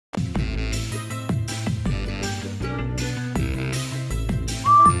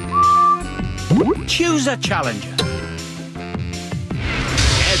Choose a challenger.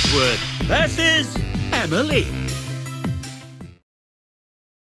 Edward versus Emily.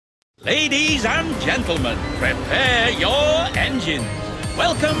 Ladies and gentlemen, prepare your engines.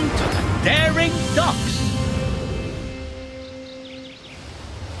 Welcome to the Daring Docks.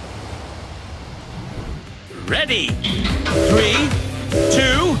 Ready? 3,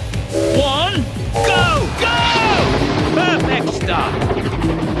 2, 1, go! Go! Perfect start.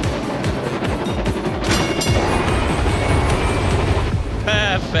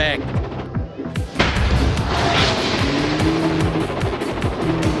 Perfect.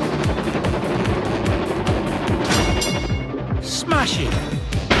 Smashing. 2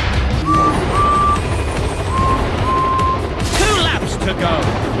 laps to go.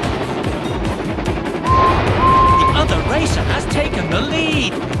 The other racer has taken the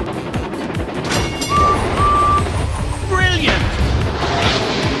lead. Brilliant!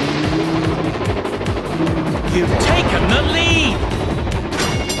 You've taken the lead.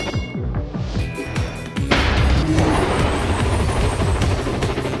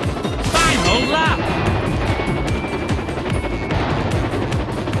 Final lap.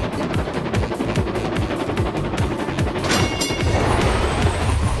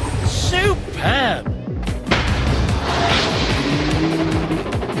 Superb!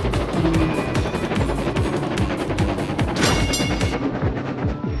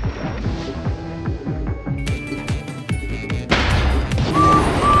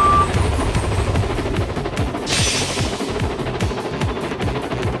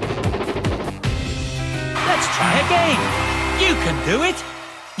 Let's try again. You can do it.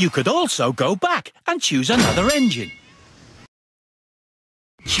 You could also go back and choose another engine.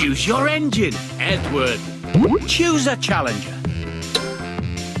 Choose your engine, Edward. Choose a challenger.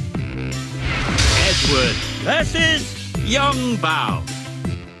 Edward versus Yong Bao.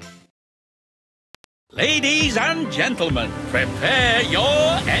 Ladies and gentlemen, prepare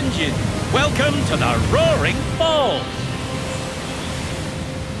your engines. Welcome to the Roaring Falls.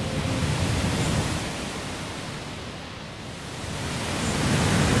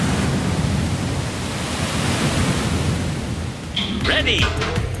 Ready?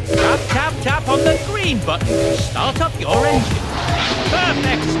 Tap, tap, tap on the green button to start up your engine.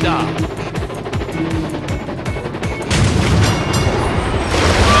 Perfect start.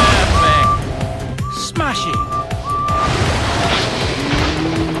 Perfect. Smashing.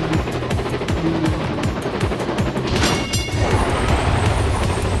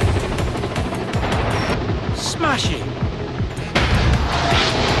 Smashing.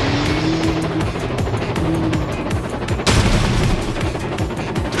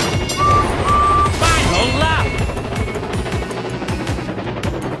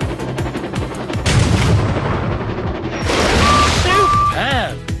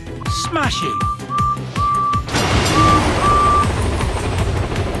 Smashing.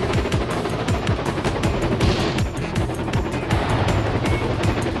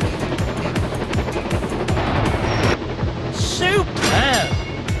 Superb.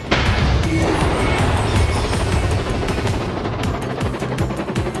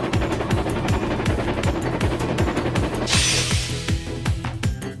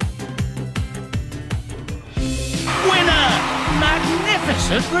 Winner!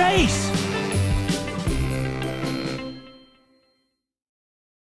 Magnificent race!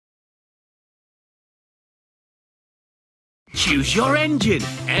 Choose your engine,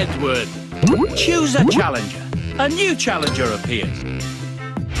 Edward. Choose a challenger. A new challenger appears.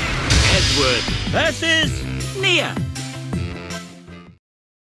 Edward versus Nia.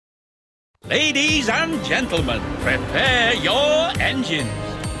 Ladies and gentlemen, prepare your engines.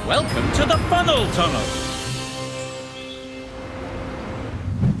 Welcome to the funnel tunnel.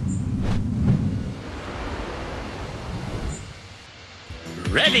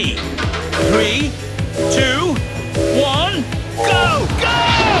 Ready? 3, 2, 1, go! Go!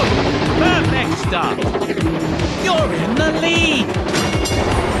 Perfect start. You're in the lead.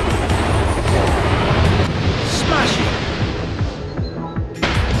 Smashing.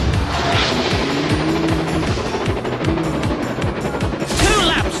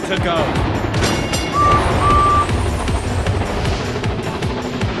 To go.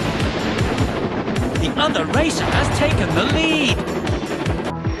 The other racer has taken the lead.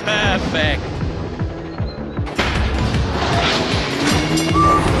 Perfect.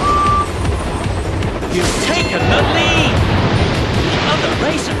 You've taken the lead. The other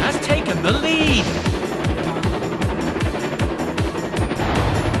racer has taken the lead.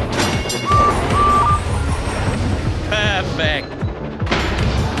 Perfect.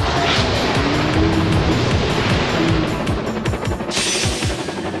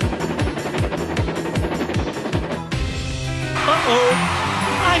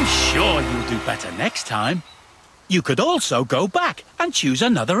 better next time. You could also go back and choose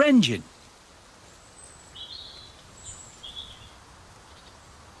another engine.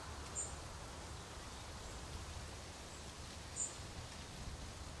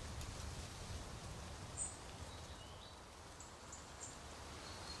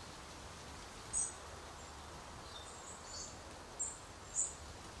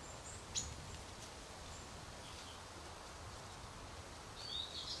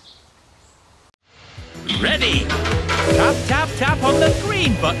 Ready! Tap, tap, tap on the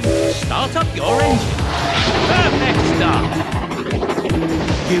green button to start up your engine. Perfect start!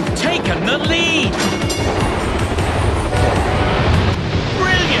 You've taken the lead!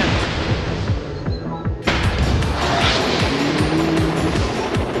 Brilliant!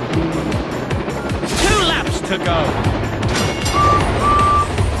 Two laps to go!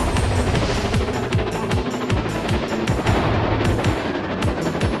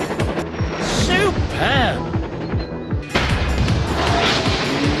 Superb!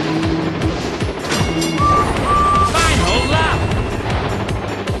 Final lap!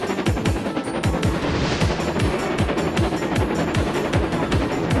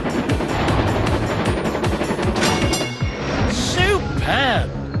 Superb!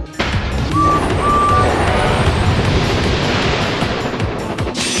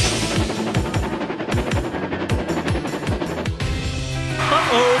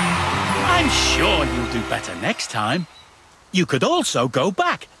 Uh-oh! I'm sure you'll do better next time. You could also go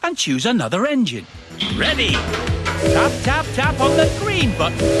back and choose another engine. Ready? Tap, tap, tap on the green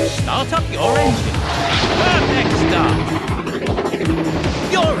button to start up your engine. Perfect start.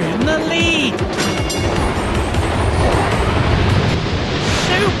 You're in the lead.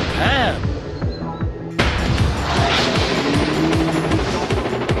 Superb.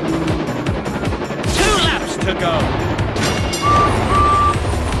 Two laps to go.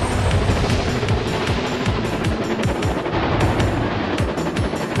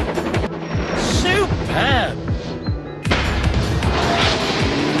 Superb!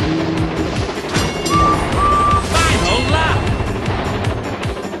 Final lap!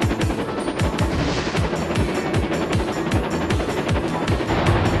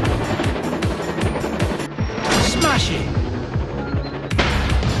 Smashing!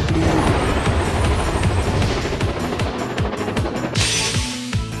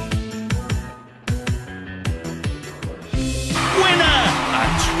 Winner! A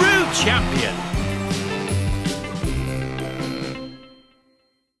true champion!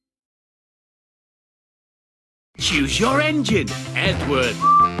 Choose your engine, Edward.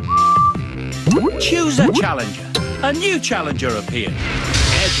 Choose a challenger. A new challenger appeared.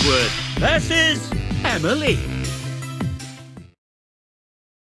 Edward versus Emily.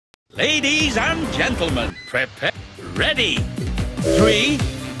 Ladies and gentlemen, prepare. Ready. 3,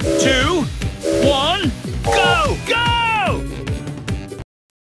 2, 1, go! Go!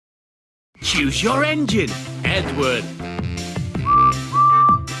 Choose your engine, Edward.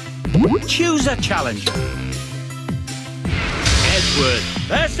 Choose a challenger. Edward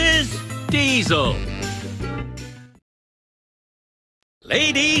versus Diesel.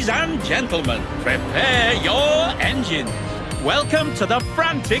 Ladies and gentlemen, prepare your engines. Welcome to the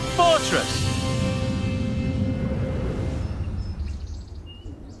Frantic Fortress.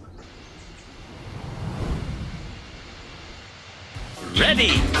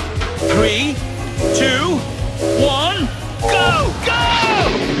 Ready? 3, 2, 1, go! Go!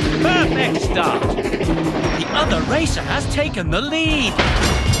 Perfect start. The other racer has taken the lead.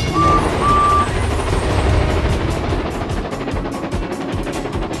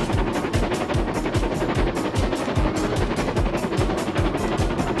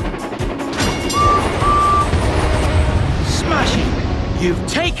 Smashing! You've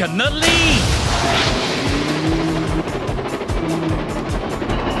taken the lead.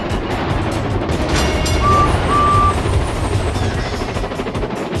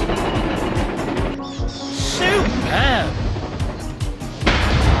 Superb!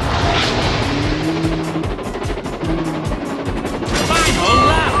 Final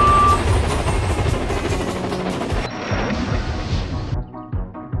lap!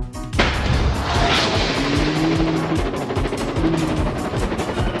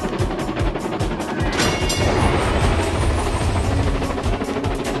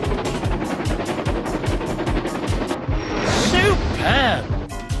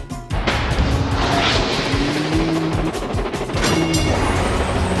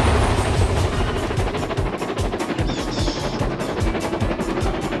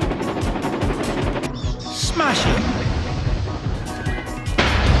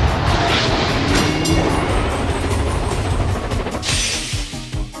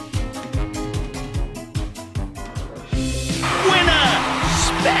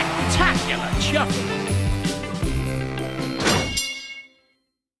 shuffle.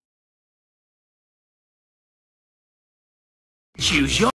 Choose your